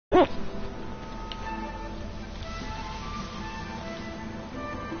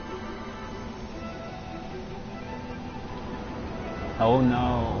Oh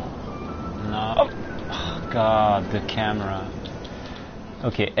no. No. Oh, God, the camera.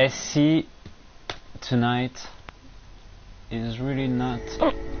 Okay, SC tonight is really not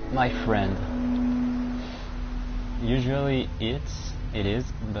my friend. Usually it is,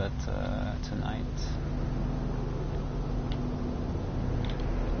 but tonight.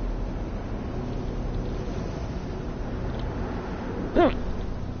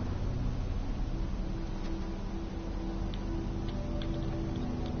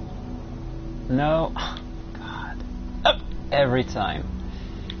 No, God, every time.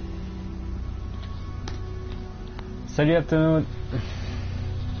 Salut Aptonoud.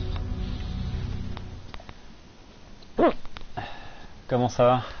 Comment ça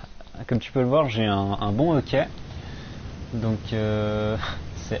va? Comme tu peux le voir, j'ai un bon hockey. Donc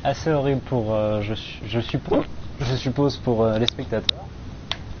c'est assez horrible pour je suppose pour les spectateurs.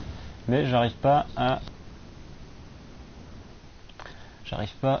 Mais j'arrive pas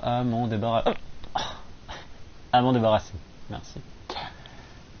à m'en débarrasser. Merci.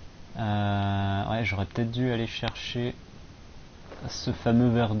 Ouais, j'aurais peut-être dû aller chercher ce fameux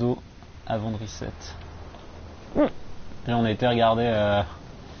verre d'eau avant de reset. Là, on a été regarder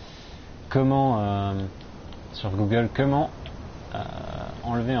comment sur Google comment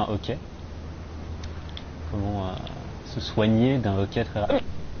enlever un hockey, comment se soigner d'un hockey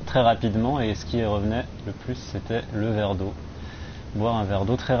très rapidement, et ce qui revenait le plus c'était le verre d'eau. Boire un verre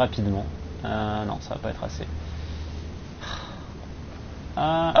d'eau très rapidement. Non, ça va pas être assez.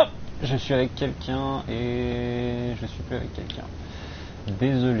 Je suis avec quelqu'un et je suis plus avec quelqu'un.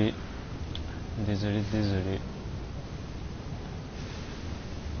 Désolé.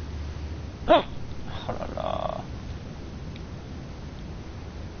 Oh là là.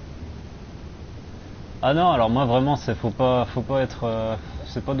 Ah non, alors moi vraiment faut pas être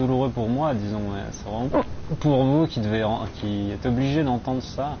c'est pas douloureux pour moi, disons, c'est vraiment pour vous qui êtes obligé d'entendre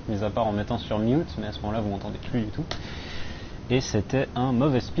ça, mis à part en mettant sur mute, mais à ce moment-là vous m'entendez plus du tout. Et c'était un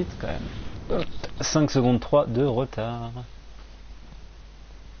mauvais split quand même. 5 secondes 3 de retard.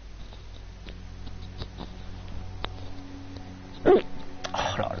 Oh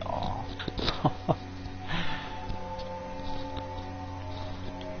là là.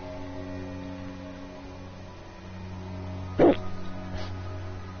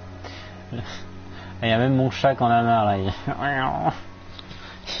 Il y a même mon chat qui en a marre là.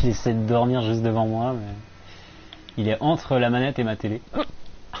 Il essaie de dormir juste devant moi, mais il est entre la manette et ma télé.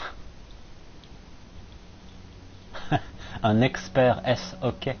 Un expert S,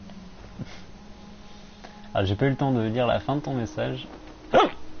 ok. Ah, j'ai pas eu le temps de lire la fin de ton message.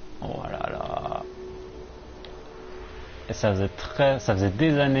 Oh là là. Et ça faisait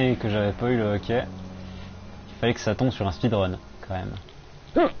des années que j'avais pas eu le hockey. Il fallait que ça tombe sur un speedrun, quand même.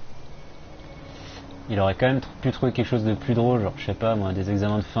 Il aurait quand même pu trouver quelque chose de plus drôle, genre je sais pas moi, des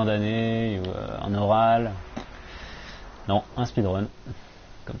examens de fin d'année ou un oral. Non, un speedrun.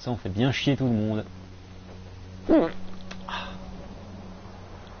 Comme ça on fait bien chier tout le monde.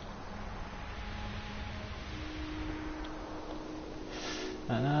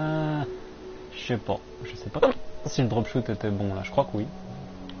 Je sais pas si le drop shoot était bon là, je crois que oui.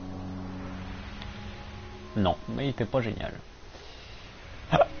 Non, mais il était pas génial.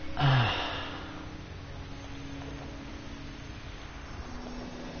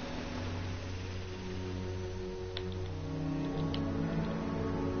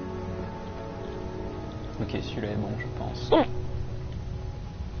 Ok, celui-là est bon, je pense.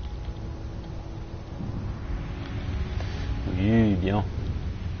 Oui, bien.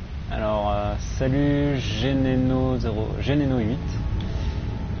 Alors, salut Geneno 8.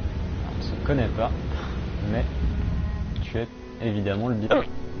 On ne se connaît pas, mais tu es évidemment le bienvenu.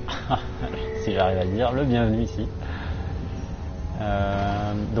 Si j'arrive à le dire, le bienvenu ici.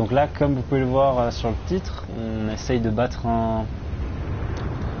 Donc là, comme vous pouvez le voir sur le titre, on essaye de battre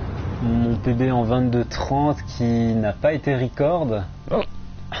mon PB en 22:30 qui n'a pas été record,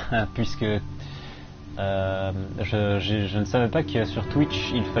 puisque je ne savais pas que sur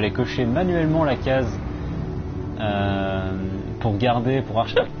Twitch il fallait cocher manuellement la case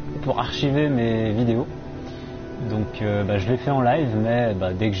pour archiver mes vidéos. Donc je l'ai fait en live, mais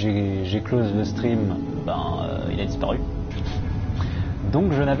dès que j'ai close le stream, il a disparu.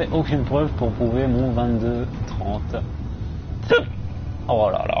 Donc je n'avais aucune preuve pour prouver mon 22:30. Oh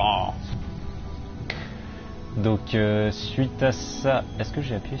là là. Donc suite à ça, est-ce que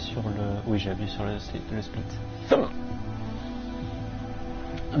j'ai appuyé sur le... Oui, j'ai appuyé sur le split.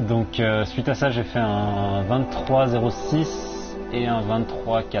 Donc suite à ça, j'ai fait un 23:06 et un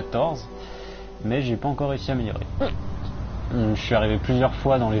 23:14, mais j'ai pas encore réussi à améliorer. Je suis arrivé plusieurs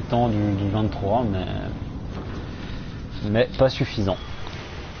fois dans les temps du 23, mais mais pas suffisant.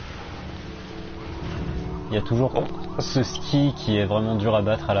 Il y a toujours ce ski qui est vraiment dur à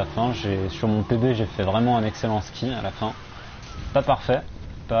battre à la fin. Sur mon PB, j'ai fait vraiment un excellent ski à la fin. Pas parfait,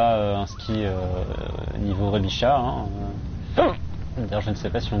 pas un ski niveau Rebicha. Hein. D'ailleurs, je ne sais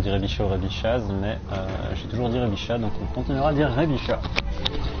pas si on dit Rebicha ou Rebichaz, mais j'ai toujours dit Rebicha, donc on continuera à dire Rebicha.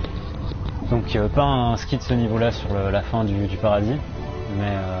 Donc pas un ski de ce niveau-là sur la fin du paradis,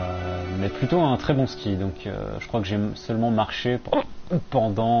 mais plutôt un très bon ski. Donc je crois que j'ai seulement marché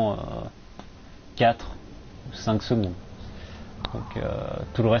pendant 4 ou 5 secondes. Donc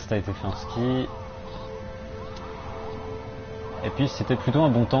tout le reste a été fait en ski. Et puis c'était plutôt un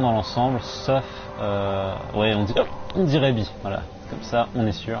bon temps dans l'ensemble, sauf... ouais, on dit Rebi, voilà. Comme ça, on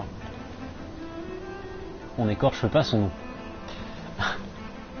est sûr. On n'écorche pas son nom.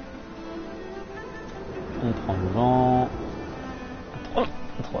 On prend le vent.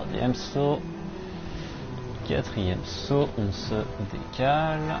 Troisième saut. Quatrième saut, on se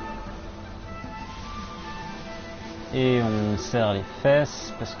décale. Et on serre les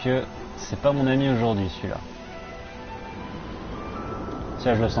fesses parce que c'est pas mon ami aujourd'hui celui-là.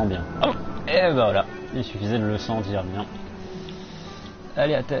 Ça, je le sens bien. Et ben voilà, il suffisait de le sentir bien.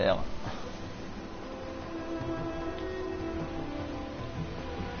 Allez à terre.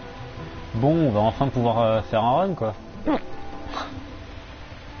 Bon, on va enfin pouvoir faire un run, quoi.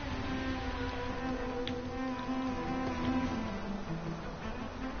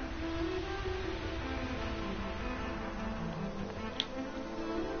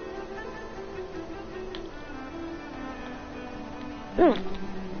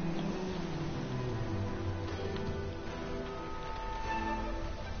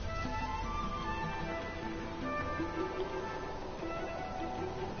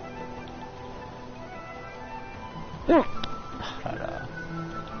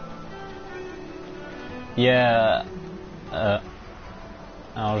 Yeah.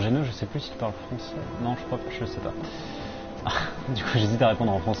 Alors Geno, je sais plus s'il parle français. Non, je crois pas, je sais pas. Du coup, j'hésite à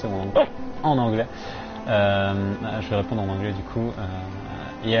répondre en français ou en anglais. Je vais répondre en anglais du coup.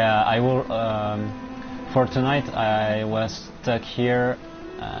 Yeah, I will. For tonight, I was stuck here.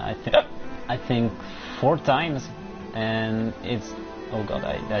 I think 4 times, and it's. Oh God,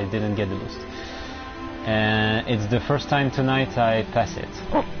 I didn't get the boost. And it's the first time tonight I pass it.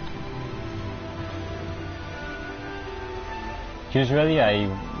 Usually I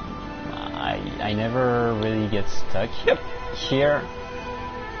never really get stuck here,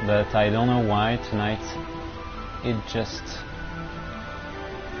 but I don't know why tonight it just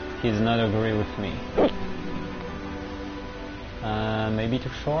is not agree with me. Maybe too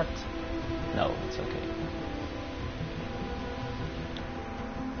short? No, it's okay.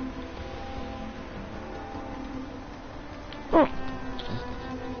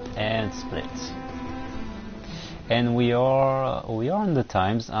 And split. And we are on the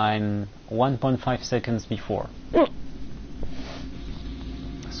times. I'm 1.5 seconds before,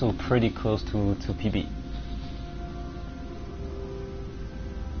 so pretty close to PB.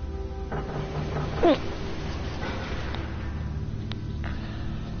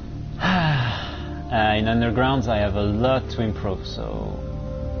 In undergrounds, I have a lot to improve, so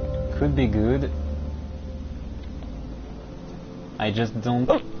could be good. I just don't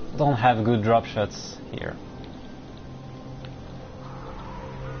have good drop shots here.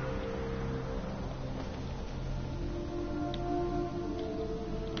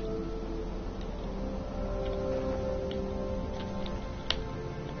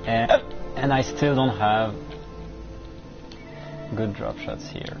 And I still don't have good drop shots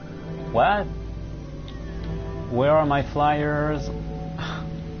here. What? Where are my flyers?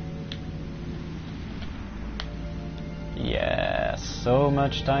 Yeah, so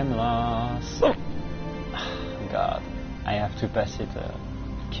much time lost. God, I have to pass it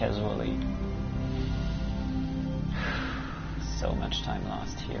casually. So much time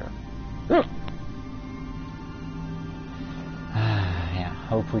lost here. Yeah,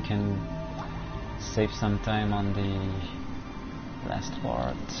 hope we can save some time on the last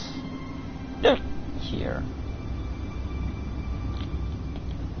part here.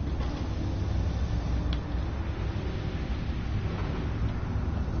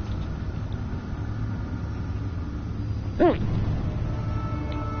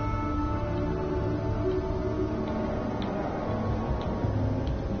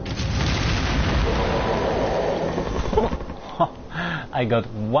 I got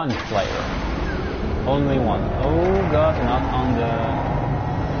one flyer. Only one. Oh God, not on the...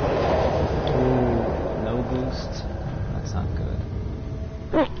 Ooh, no boost. That's not good.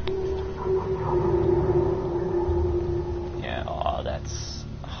 Yeah, oh, that's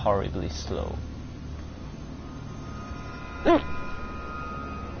horribly slow.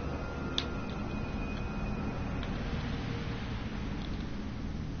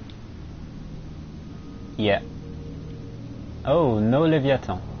 Yeah. Oh, no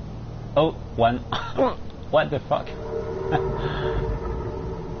Leviathan. Oh, one. What the fuck?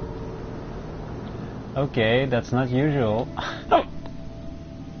 Okay, that's not usual.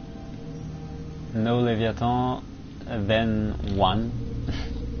 No Leviathan, then one.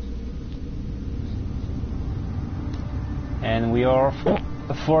 And we are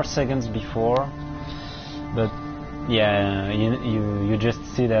 4 seconds before, but yeah, you just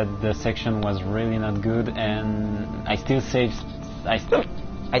see that the section was really not good, and I still saved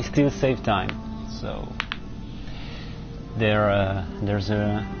time, so there's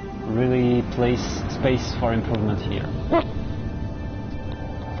a really space for improvement here.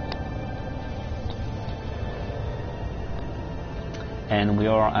 And we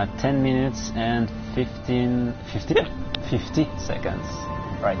are at 10 minutes and 50 seconds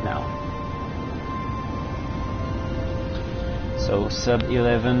right now. So sub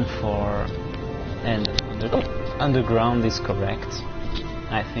 11 for, and underground is correct,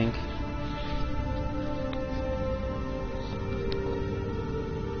 I think.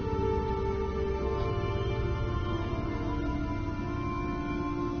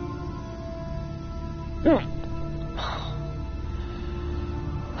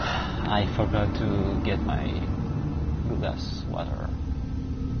 I forgot to get my glass water.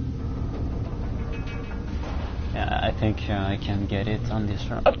 Yeah, I think I can get it on this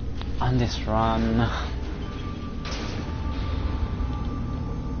run.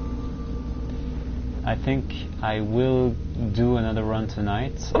 I think I will do another run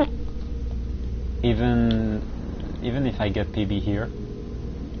tonight, even if I get PB here.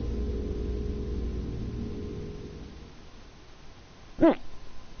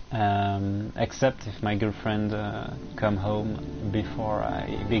 Except if my girlfriend come home before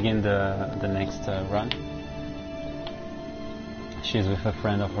I begin the next run. She's with a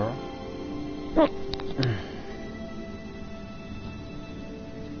friend of her.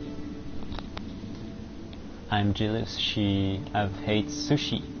 I'm jealous. She hates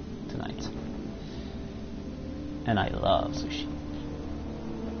sushi tonight, and I love sushi.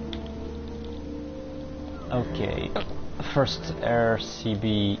 Okay, first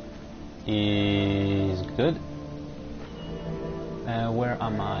RCB is good. Where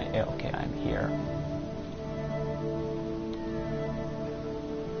am I? Okay, I'm here.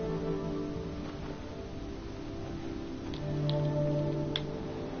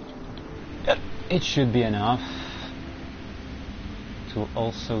 It should be enough to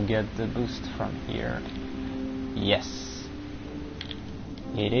also get the boost from here. Yes,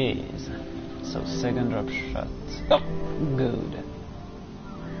 it is. So second drop shot. Oh, good.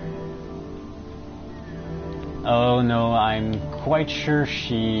 Oh no, I'm quite sure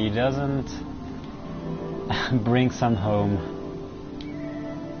she doesn't bring some home.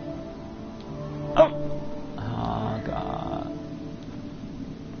 Oh god.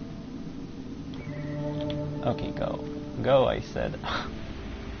 Okay, go. Go, I said.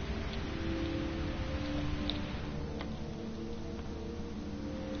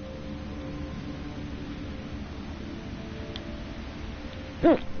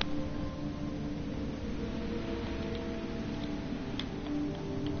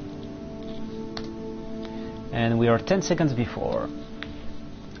 And we are 10 seconds before.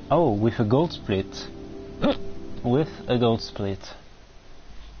 Oh, with a gold split. With a gold split.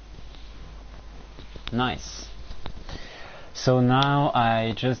 Nice. So now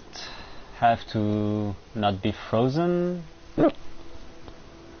I just have to not be frozen.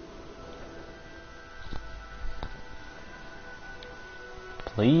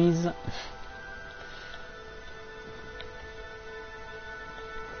 Please.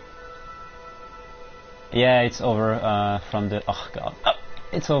 Yeah, it's over from the... Oh god.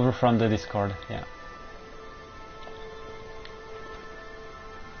 It's over from the Discord, yeah.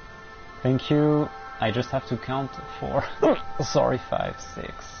 Thank you. I just have to count 4. Sorry, 5,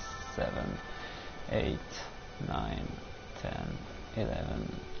 6, 7, 8, 9, 10,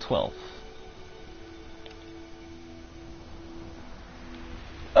 11, 12.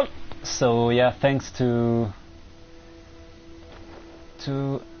 So yeah, thanks to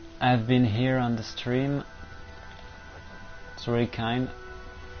have been here on the stream. It's really kind.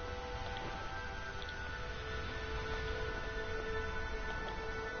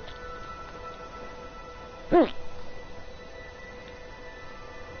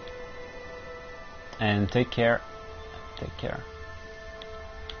 And take care. Take care.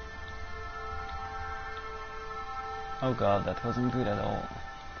 Oh god, that wasn't good at all.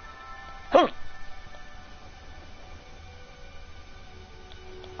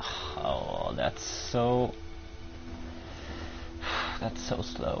 so... That's so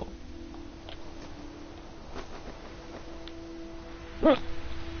slow.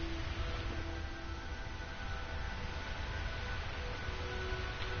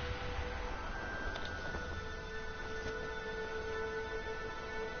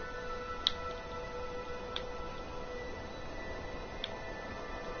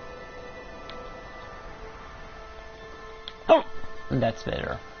 Oh, that's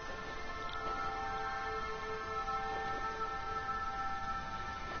better.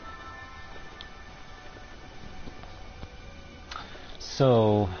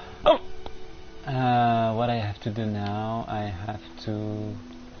 So, what I have to do now, I have to,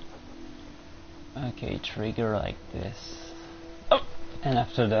 okay, trigger like this, and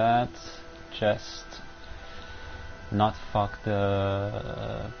after that, just not fuck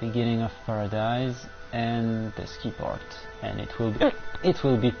the beginning of Paradise and the ski part, and it will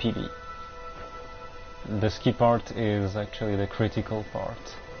be PB. The ski part is actually the critical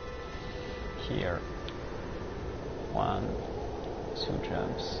part. Here, 1, 2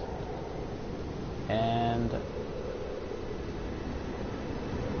 jumps, and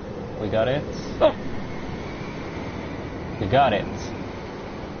we got it. We got it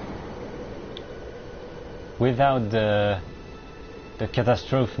without the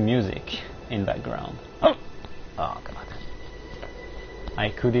catastrophe music in background. Oh god, I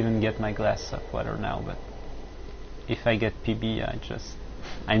could even get my glass of water now, but if I get PB,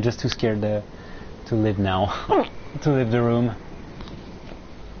 I'm just too scared to leave now. To leave the room,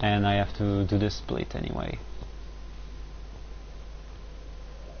 and I have to do the split anyway.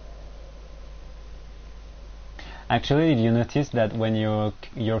 Actually, did you notice that when your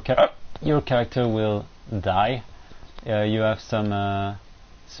character will die, you have some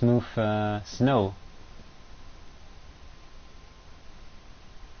smooth snow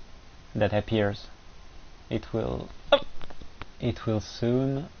that appears? It will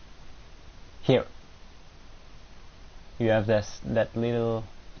soon. Here you have that little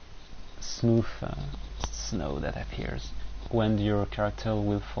smooth snow that appears when your character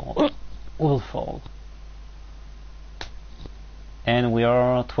will fall. And we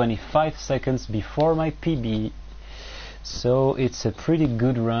are 25 seconds before my PB, so it's a pretty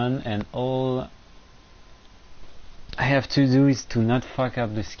good run, and all I have to do is to not fuck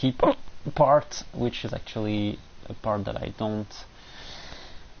up the ski part, which is actually a part that I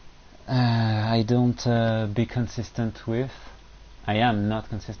don't be consistent with. I am not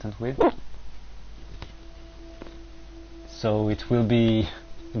consistent with. So it will be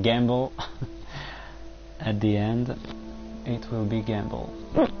gamble at the end. It will be gamble.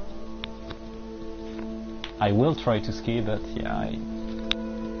 I will try to ski, but yeah,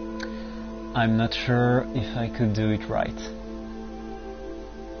 I'm not sure if I could do it right.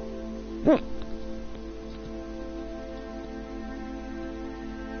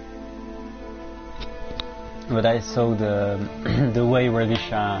 But I saw the way Robe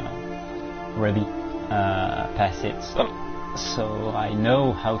pass it, so I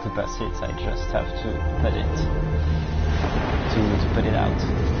know how to pass it. I just have to put it to put it out.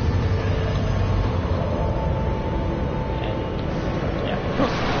 And yeah.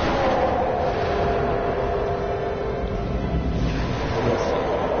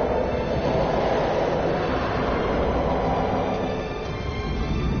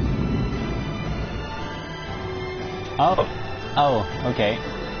 Oh, okay.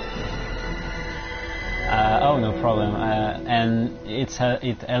 Oh, no problem. And it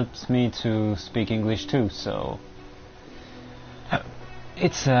helps me to speak English too, so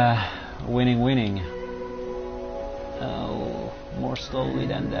it's winning. Oh, more slowly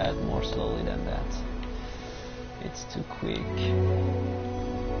than that. It's too quick.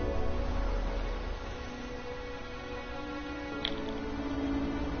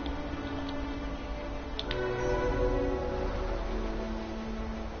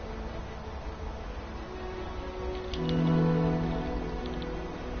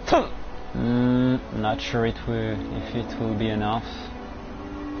 Not sure if it will be enough.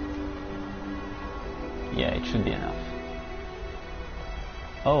 Yeah, it should be enough.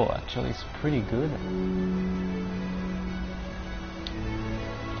 Oh, actually it's pretty good.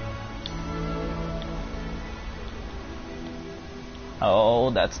 Oh,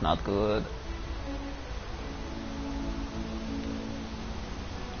 that's not good.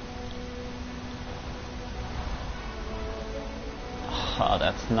 Oh,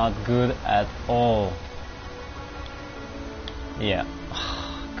 that's not good at all. Yeah.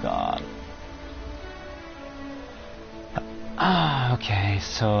 Oh, God. Okay,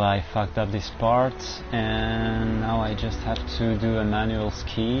 so I fucked up this part, and now I just have to do a manual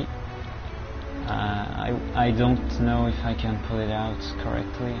ski. I don't know if I can pull it out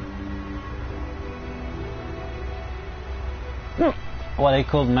correctly. What I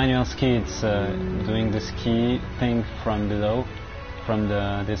called manual ski, it's doing the ski thing from below, from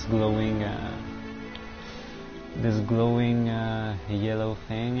this glowing yellow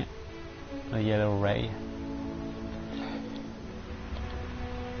thing, a yellow ray.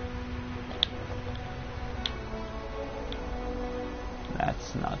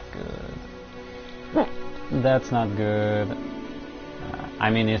 That's not good. That's not good. I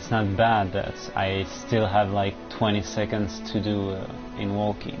mean, it's not bad, but I still have like 20 seconds to do in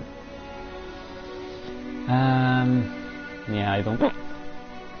walking. Yeah,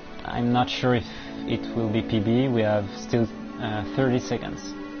 I'm not sure if it will be PB. We have still 30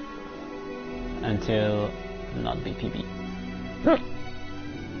 seconds until not be PB.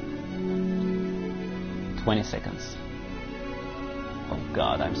 20 seconds. Oh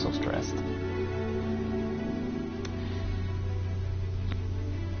god, I'm so stressed.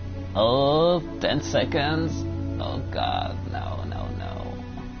 Oh, 10 seconds. Oh god, no, no,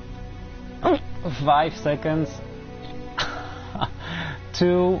 no. 5 seconds.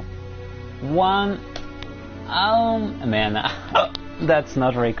 2, 1. Man, that's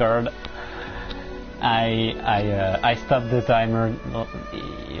not record. I stopped the timer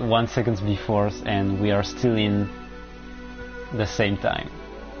 1 second before, and we are still in the same time.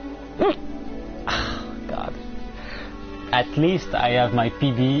 God. At least I have my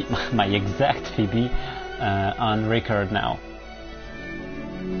PB, my exact PB, on record now.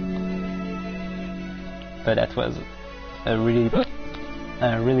 But that was a really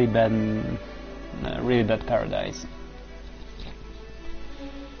bad paradise.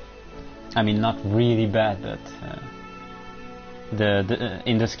 I mean, not really bad, but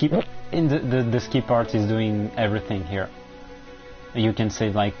the ski part is doing everything here. You can say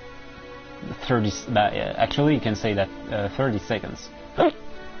like 30. Actually, you can say that 30 seconds.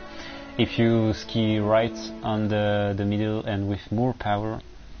 If you ski right on the middle and with more power,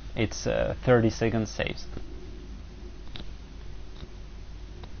 it's 30 seconds saves.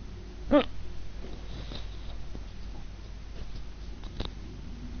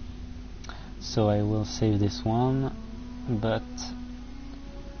 So I will save this one, but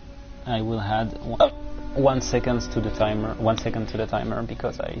I will add 1 second to the timer. 1 second to the timer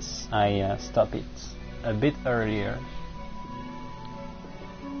because I stopped it a bit earlier.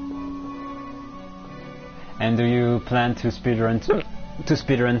 And do you plan to speedrun too,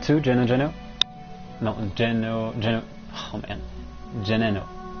 Geno? No, Geno. Oh man, Geneno.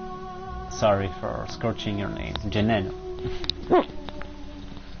 Sorry for scorching your name, Geneno.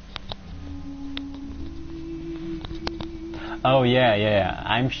 Oh yeah.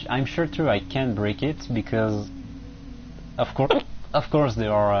 I'm sure too. I can break it because, of course,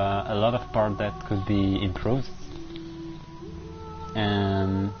 there are a lot of parts that could be improved.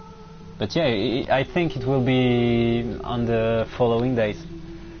 But yeah, I think it will be on the following days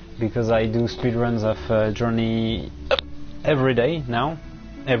because I do speedruns of Journey every day now,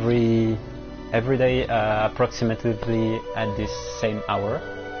 every day approximately at this same hour.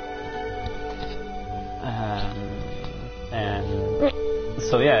 And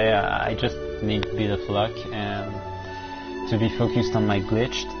so yeah, I just need a bit of luck and to be focused on my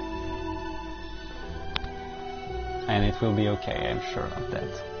glitched, and it will be okay. I'm sure of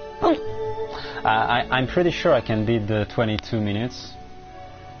that. I'm pretty sure I can beat the 22 minutes.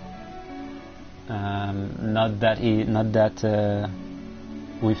 Not that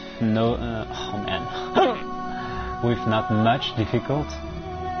with no oh man, with not much difficult,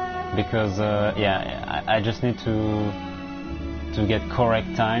 because yeah, I just need to get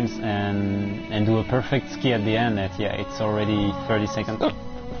correct times and do a perfect ski at the end. That yeah, it's already 30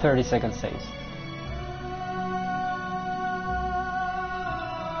 seconds saves.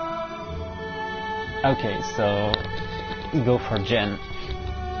 Okay, so go for Jen.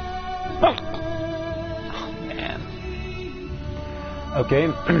 Oh man. Okay,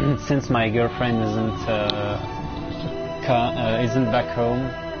 since my girlfriend isn't back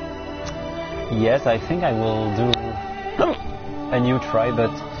home, yes, I think I will do a new try,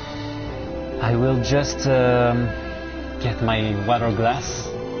 but I will just get my water glass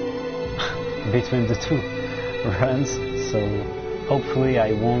between the two runs, so hopefully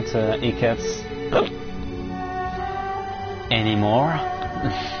I won't hiccups anymore.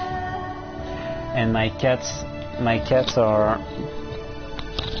 And my cats are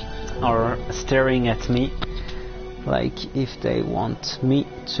staring at me like if they want me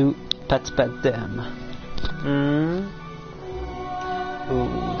to pat them.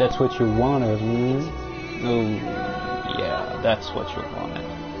 Oh, that's what you wanted. Oh, yeah, that's what you wanted.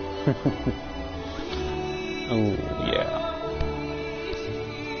 Oh yeah.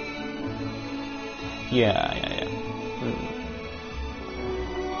 Yeah.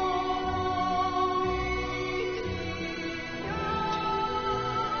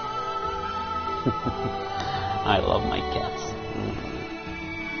 I love my cats.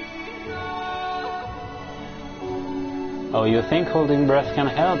 Oh, you think holding breath can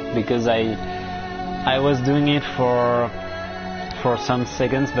help? Because I was doing it for some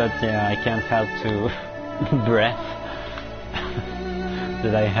seconds, but yeah, I can't help to breath.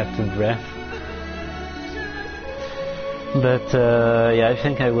 That I have to breath. But yeah, I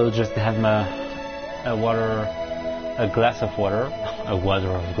think I will just have a glass of water, a water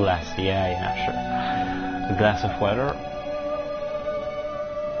of glass. Yeah, sure. A glass of water,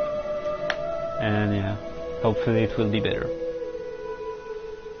 and yeah, hopefully it will be better.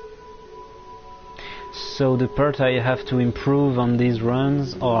 So the part I have to improve on these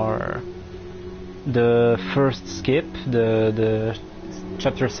runs are the first skip, the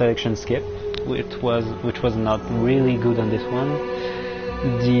chapter selection skip, which was not really good on this one.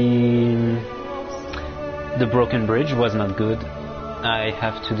 The broken bridge was not good. I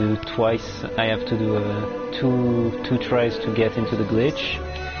have to do twice. I have to do two tries to get into the glitch.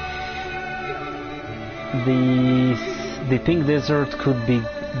 The pink desert could be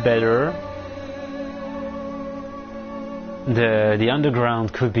better. The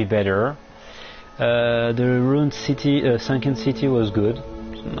underground could be better. The ruined city, sunken city was good.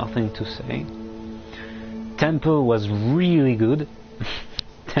 Nothing to say. Temple was really good.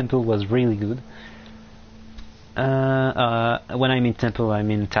 Temple was really good. When I mean temple, I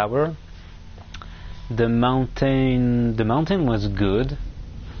mean tower. The mountain was good.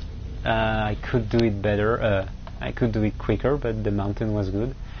 I could do it better. I could do it quicker, but the mountain was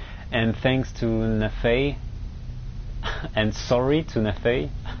good. And thanks to Nafei, and sorry to Nafei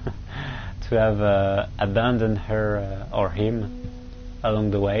to have abandoned her or him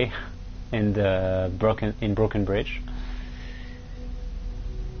along the way in the broken bridge.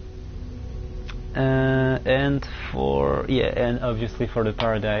 And obviously for the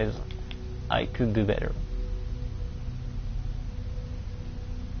paradise, I could do better.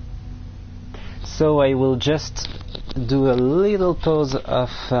 So I will just do a little pause of.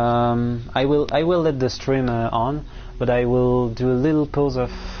 I will let the stream on, but I will do a little pause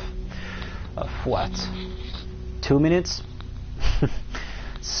of what? 2 minutes.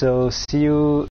 So see you